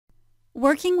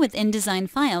Working with InDesign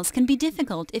files can be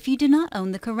difficult if you do not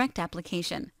own the correct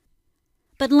application.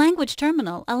 But Language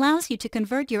Terminal allows you to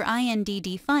convert your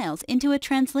INDD files into a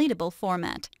translatable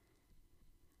format.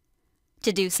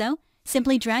 To do so,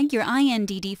 simply drag your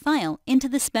INDD file into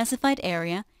the specified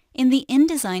area in the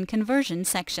InDesign Conversion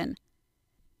section,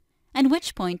 at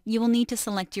which point you will need to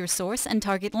select your source and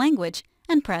target language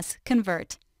and press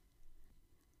Convert.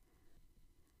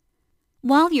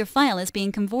 While your file is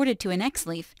being converted to an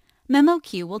XLIFF,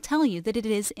 memoQ will tell you that it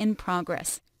is in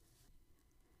progress.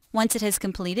 Once it has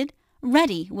completed,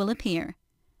 Ready will appear.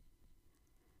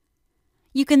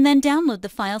 You can then download the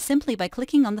file simply by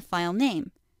clicking on the file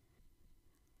name.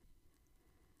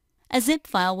 A zip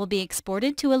file will be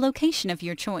exported to a location of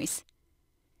your choice.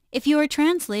 If you are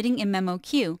translating in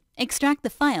memoQ, extract the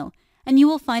file, and you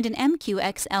will find an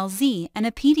MQXLZ and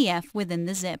a PDF within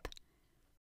the zip.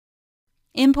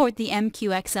 Import the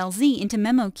MQXLZ into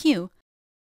memoQ,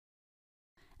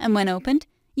 and when opened,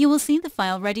 you will see the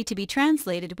file ready to be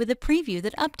translated with a preview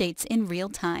that updates in real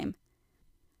time.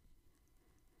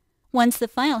 Once the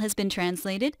file has been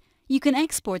translated, you can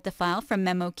export the file from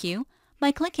memoQ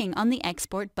by clicking on the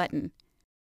Export button.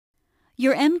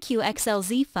 Your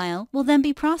MQXLZ file will then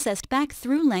be processed back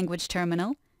through Language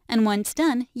Terminal, and once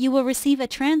done, you will receive a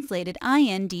translated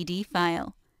INDD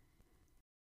file.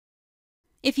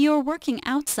 If you are working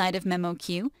outside of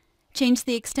memoQ, change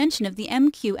the extension of the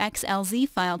MQXLZ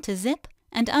file to zip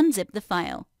and unzip the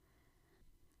file.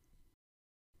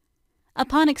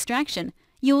 Upon extraction,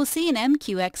 you will see an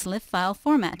XLIFF file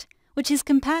format, which is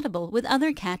compatible with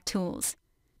other CAT tools.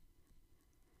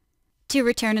 To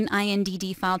return an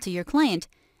INDD file to your client,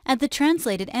 add the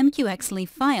translated XLIFF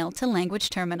file to Language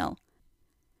Terminal,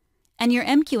 and your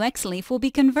XLIFF will be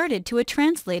converted to a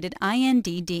translated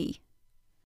INDD.